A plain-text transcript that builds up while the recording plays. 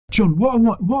John, what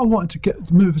I wanted to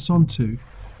move us on to,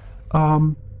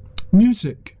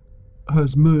 music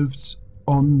has moved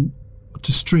on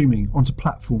to streaming onto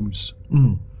platforms,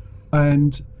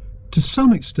 and to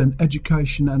some extent,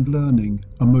 education and learning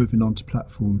are moving onto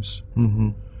platforms.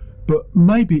 But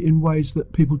maybe in ways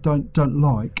that people don't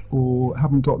like or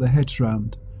haven't got their heads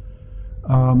round.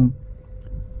 I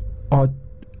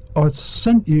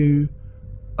sent you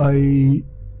a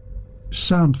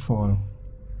sound file.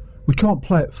 We can't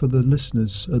play it for the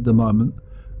listeners at the moment,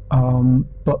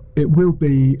 but it will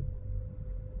be.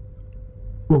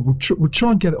 Well, we'll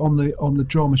try and get it on the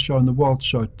drama show and the Wild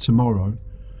show tomorrow,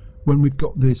 when we've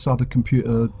got this other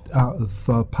computer out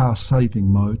of power saving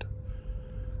mode,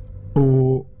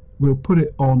 or we'll put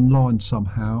it online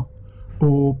somehow,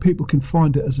 or people can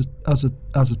find it as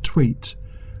a tweet.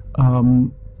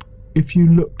 If you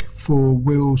look for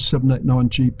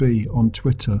Will789GB on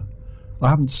Twitter,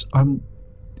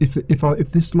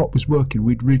 if this lot was working,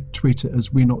 we'd retweet it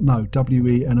as We Not Know,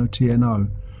 WENOTNO.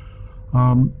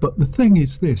 But the thing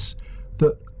is this,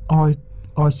 that I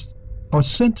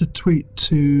sent a tweet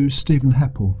to Stephen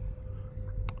Heppell,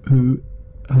 who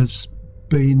has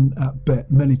been at BETT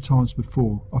many times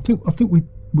before. I think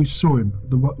we saw him,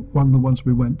 one of the ones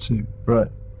we went to.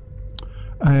 Right.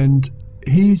 And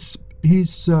he's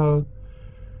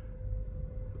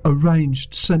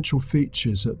arranged central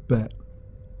features at BETT,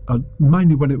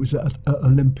 mainly when it was at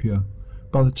Olympia.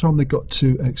 By the time they got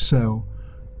to Excel,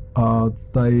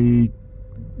 they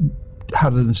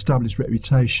had an established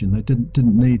reputation. They didn't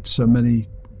need so many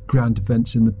grand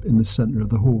events in the centre of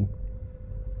the hall.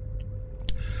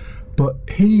 But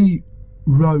he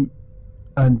wrote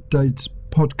and did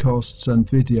podcasts and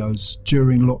videos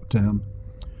during lockdown,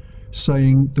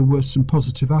 saying there were some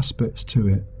positive aspects to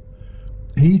it.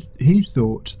 He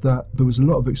thought that there was a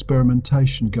lot of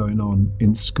experimentation going on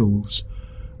in schools,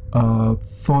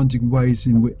 finding ways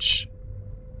in which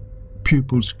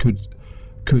pupils could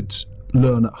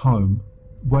learn at home,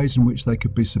 ways in which they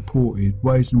could be supported,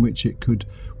 ways in which it could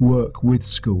work with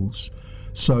schools.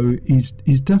 So he's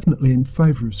definitely in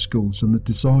favour of schools and the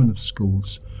design of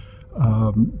schools,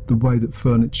 the way that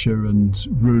furniture and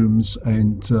rooms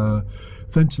and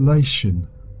ventilation.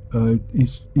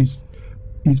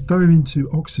 He's very into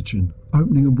oxygen,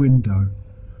 opening a window.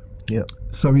 Yeah.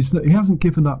 So he hasn't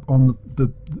given up on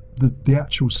the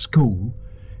actual school.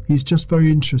 He's just very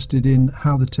interested in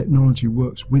how the technology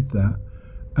works with that,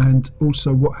 and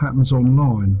also what happens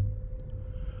online.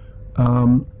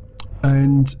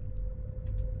 And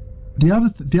the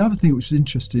other thing which is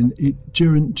interesting,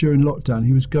 during lockdown,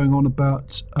 he was going on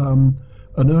about an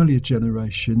earlier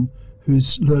generation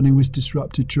whose learning was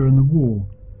disrupted during the war.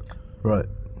 Right.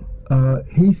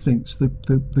 He thinks that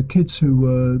the kids who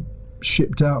were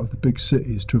shipped out of the big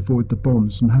cities to avoid the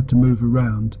bombs and had to move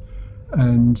around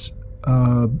and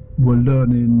were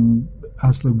learning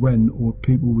as they went, or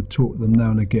people would talk to them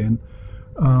now and again.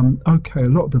 Okay, a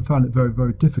lot of them found it very,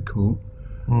 very difficult,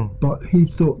 but he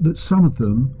thought that some of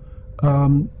them,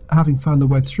 having found their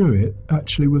way through it,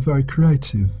 actually were very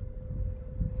creative,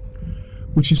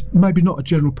 which is maybe not a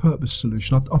general purpose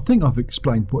solution. I think I've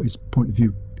explained what his point of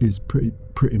view is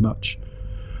pretty much.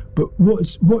 But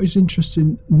what is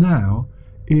interesting now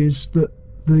is that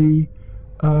there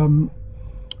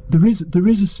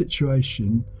is a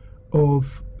situation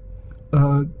of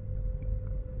a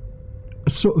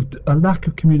sort of a lack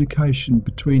of communication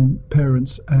between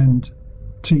parents and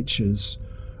teachers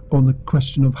on the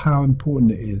question of how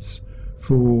important it is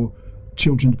for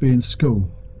children to be in school.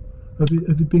 Have you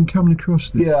been coming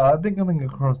across this? Yeah, I've been coming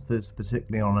across this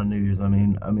particularly on the news. I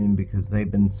mean, because they've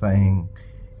been saying,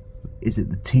 is it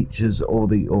the teachers or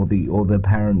the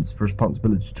parents'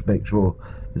 responsibility to make sure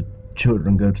the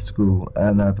children go to school?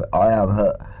 And I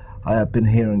have been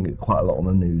hearing it quite a lot on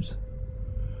the news.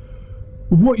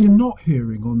 What you're not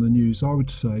hearing on the news, I would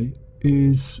say,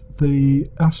 is the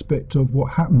aspect of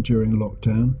what happened during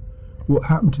lockdown, what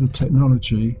happened to the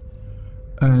technology,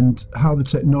 and how the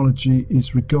technology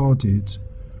is regarded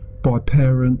by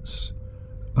parents,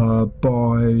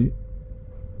 by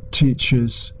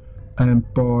teachers, and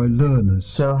by learners.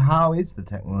 So how is the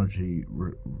technology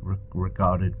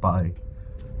regarded by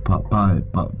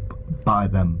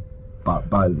them,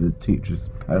 by the teachers,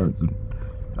 parents, and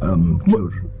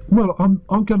children? Well, I'm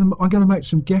gonna make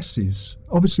some guesses.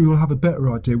 Obviously, we'll have a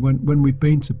better idea when we've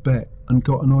been to BETT and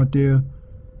got an idea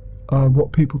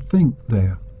what people think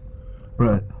there.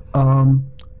 Right.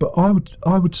 But I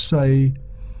would say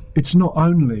it's not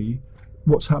only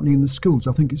what's happening in the schools.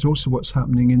 I think it's also what's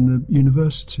happening in the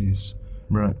universities.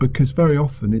 Right. Because very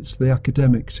often it's the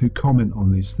academics who comment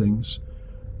on these things,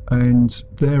 and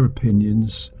their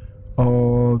opinions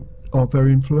are are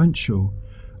very influential,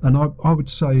 and I would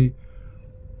say,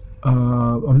 I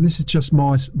mean, this is just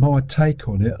my take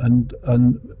on it, and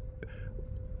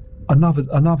another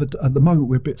at the moment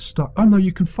we're a bit stuck. Oh no,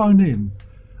 you can phone in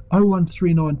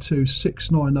 01392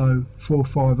 690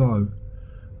 450.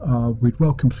 We'd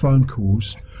welcome phone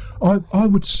calls. I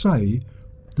would say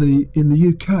in the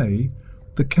UK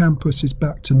the campus is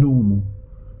back to normal.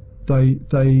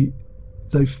 They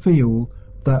feel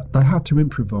that they had to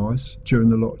improvise during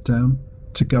the lockdown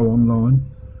to go online,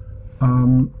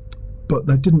 but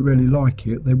they didn't really like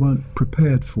it. They weren't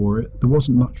prepared for it. There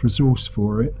wasn't much resource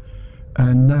for it,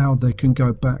 and now they can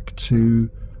go back to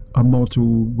a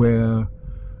model where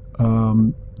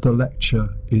the lecture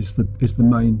is the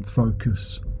main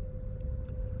focus.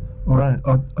 Right.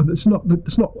 It's not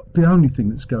the only thing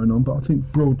that's going on, but I think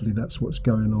broadly that's what's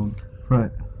going on.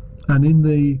 Right. And in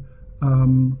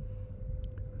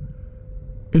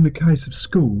the case of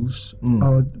schools,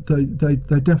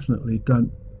 they definitely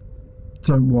don't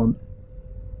want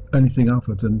anything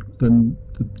other than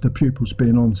the pupils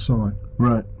being on site.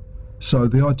 Right. So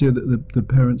the idea that the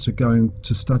parents are going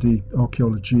to study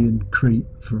archaeology in Crete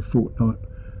for a fortnight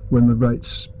when the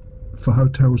rates for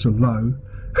hotels are low,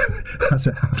 as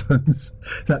it happens,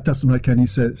 that doesn't make any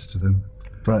sense to them.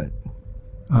 Right.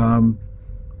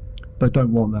 They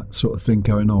don't want that sort of thing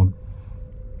going on.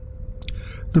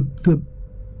 The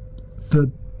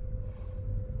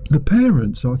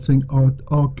parents, I think,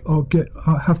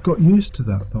 have got used to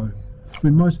that though. I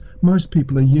mean, most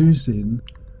people are using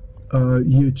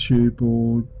YouTube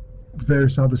or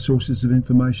various other sources of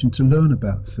information to learn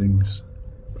about things.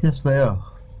 Yes, they are.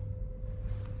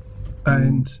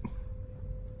 And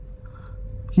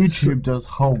YouTube does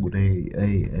hold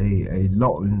a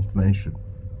lot of information,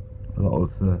 a lot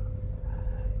of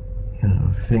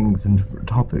things and different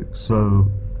topics. So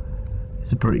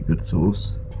it's a pretty good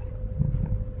source.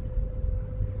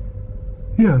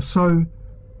 Yeah. So,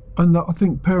 and I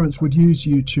think parents would use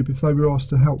YouTube if they were asked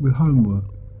to help with homework.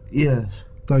 Yes.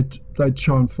 They'd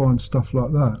try and find stuff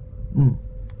like that.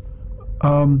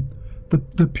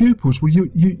 The pupils. Well,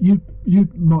 you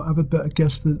might have a better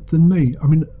guess than me. I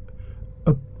mean,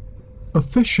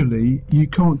 officially, you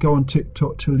can't go on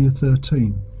TikTok till you're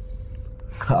 13.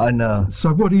 I know.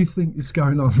 So what do you think is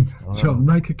going on, John?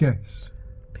 Make a guess.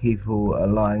 People are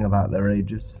lying about their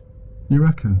ages. You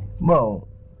reckon? Well,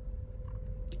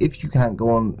 if you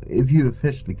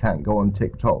officially can't go on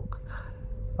TikTok,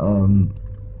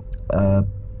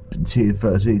 till you're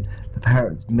 13, the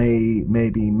parents may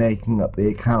be making up the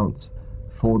accounts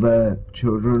for their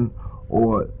children,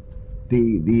 or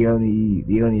the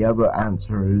only other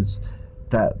answer is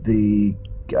that the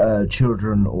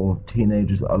children or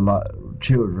teenagers are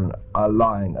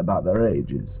lying about their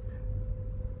ages.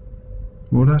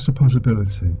 Well, that's a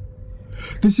possibility.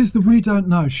 This is the We Don't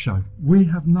Know show. We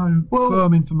have no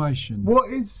firm information.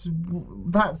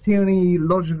 That's the only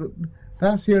logical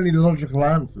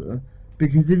answer,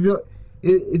 because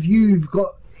if you're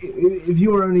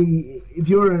only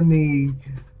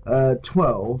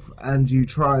 12 and you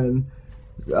try and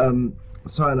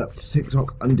sign up to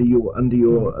TikTok under your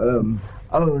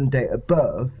own date of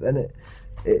birth, then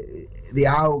the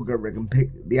algorithm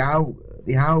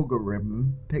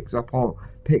picks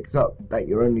up that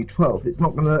you're only 12. It's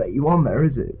not going to let you on there,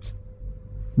 is it?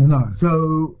 No.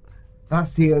 So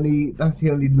that's the only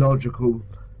logical,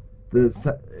 the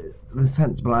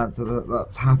sensible answer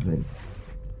that's happening.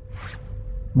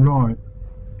 Right,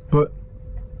 but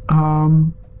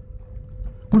well,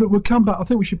 look, we'll come back. I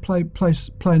think we should play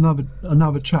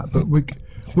another chat, but we'll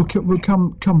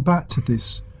come back to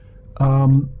this.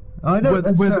 I don't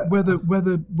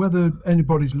whether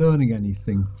anybody's learning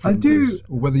anything from this,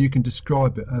 or whether you can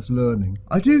describe it as learning.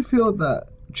 I do feel that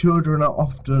children are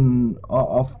often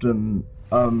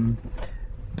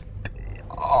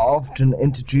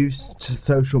introduced to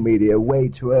social media way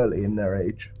too early in their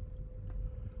age.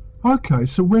 Okay,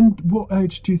 so what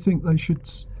age do you think they should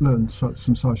learn some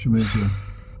social media?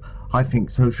 I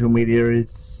think social media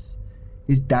is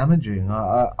damaging.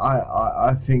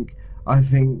 I think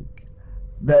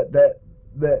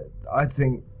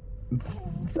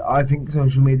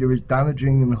social media is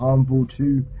damaging and harmful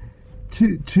to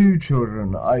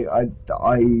children. I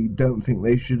don't think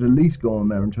they should at least go on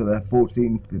there until they're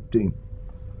 14, 15.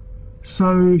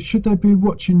 So should they be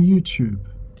watching YouTube,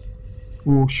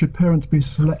 or should parents be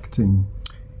selecting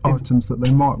items that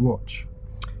they might watch?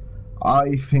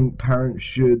 I think parents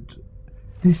should.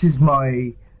 This is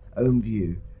my own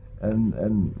view,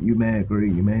 and you may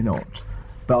agree, you may not,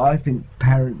 but I think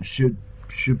parents should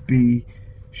be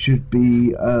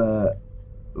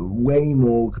way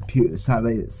more computer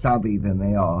savvy than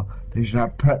they are. They should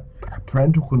have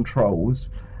parental controls,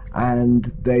 and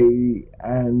YouTube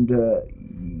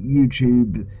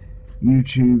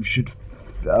should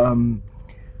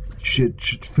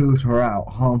filter out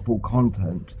harmful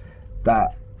content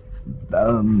that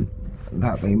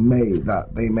they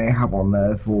may have on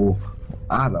there for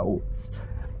adults.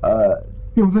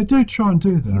 They do try and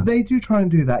do that. They do try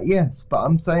and do that, yes. But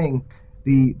I'm saying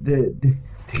the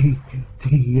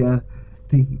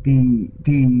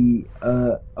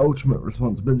ultimate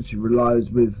responsibility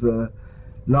lies with the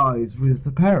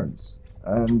parents,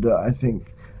 and I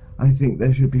think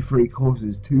there should be free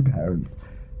courses to parents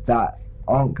that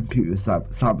aren't computer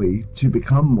savvy to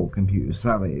become more computer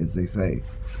savvy, as they say.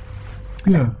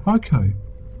 Yeah. Okay.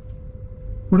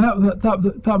 Well,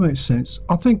 that makes sense.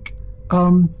 I think.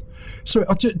 Sorry,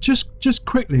 just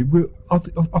quickly.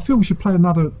 I feel we should play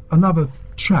another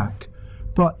track,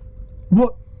 but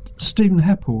what Stephen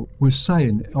Heppell was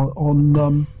saying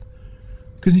on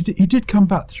because he did come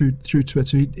back through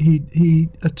Twitter. He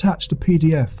attached a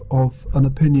PDF of an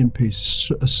opinion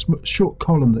piece, a short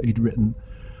column that he'd written,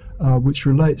 which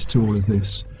relates to all of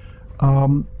this,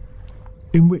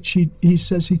 in which he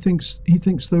says he thinks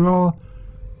there are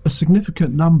a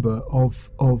significant number of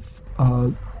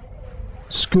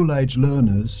school-age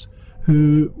learners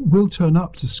who will turn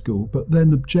up to school but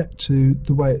then object to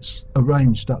the way it's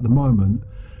arranged at the moment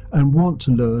and want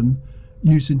to learn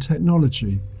using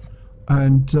technology.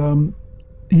 And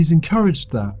he's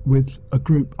encouraged that with a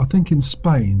group, I think in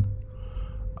Spain,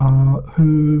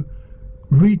 who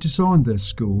redesigned their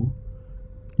school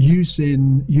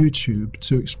using YouTube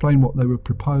to explain what they were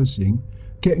proposing,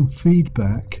 getting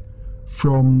feedback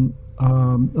from,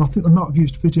 I think they might have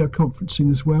used video conferencing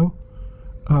as well.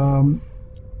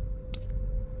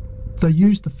 They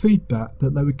used the feedback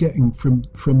that they were getting from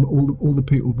all the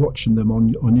people watching them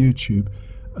on YouTube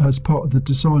as part of the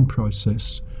design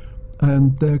process,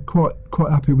 and they're quite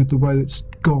happy with the way it's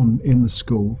gone in the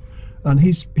school. And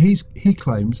he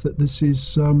claims that this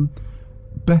is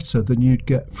better than you'd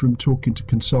get from talking to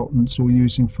consultants or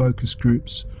using focus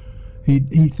groups.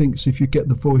 He thinks if you get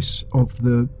the voice of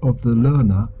the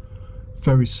learner,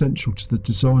 very central to the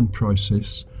design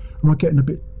process. Am I getting a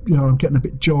bit? I'm getting a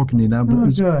bit jargony now.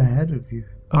 But go ahead of you.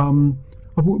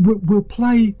 We'll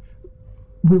play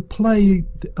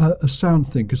a sound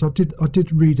thing, because I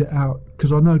did read it out,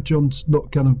 because I know John's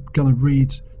not gonna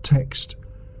read text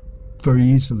very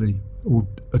easily or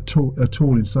at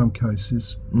all in some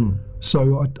cases.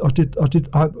 So I did.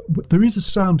 There is a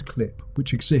sound clip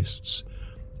which exists,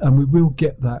 and we will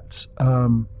get that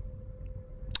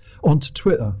onto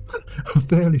Twitter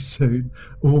fairly soon,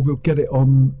 or we'll get it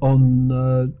on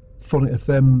Phonic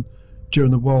FM during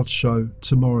the Wild Show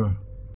tomorrow.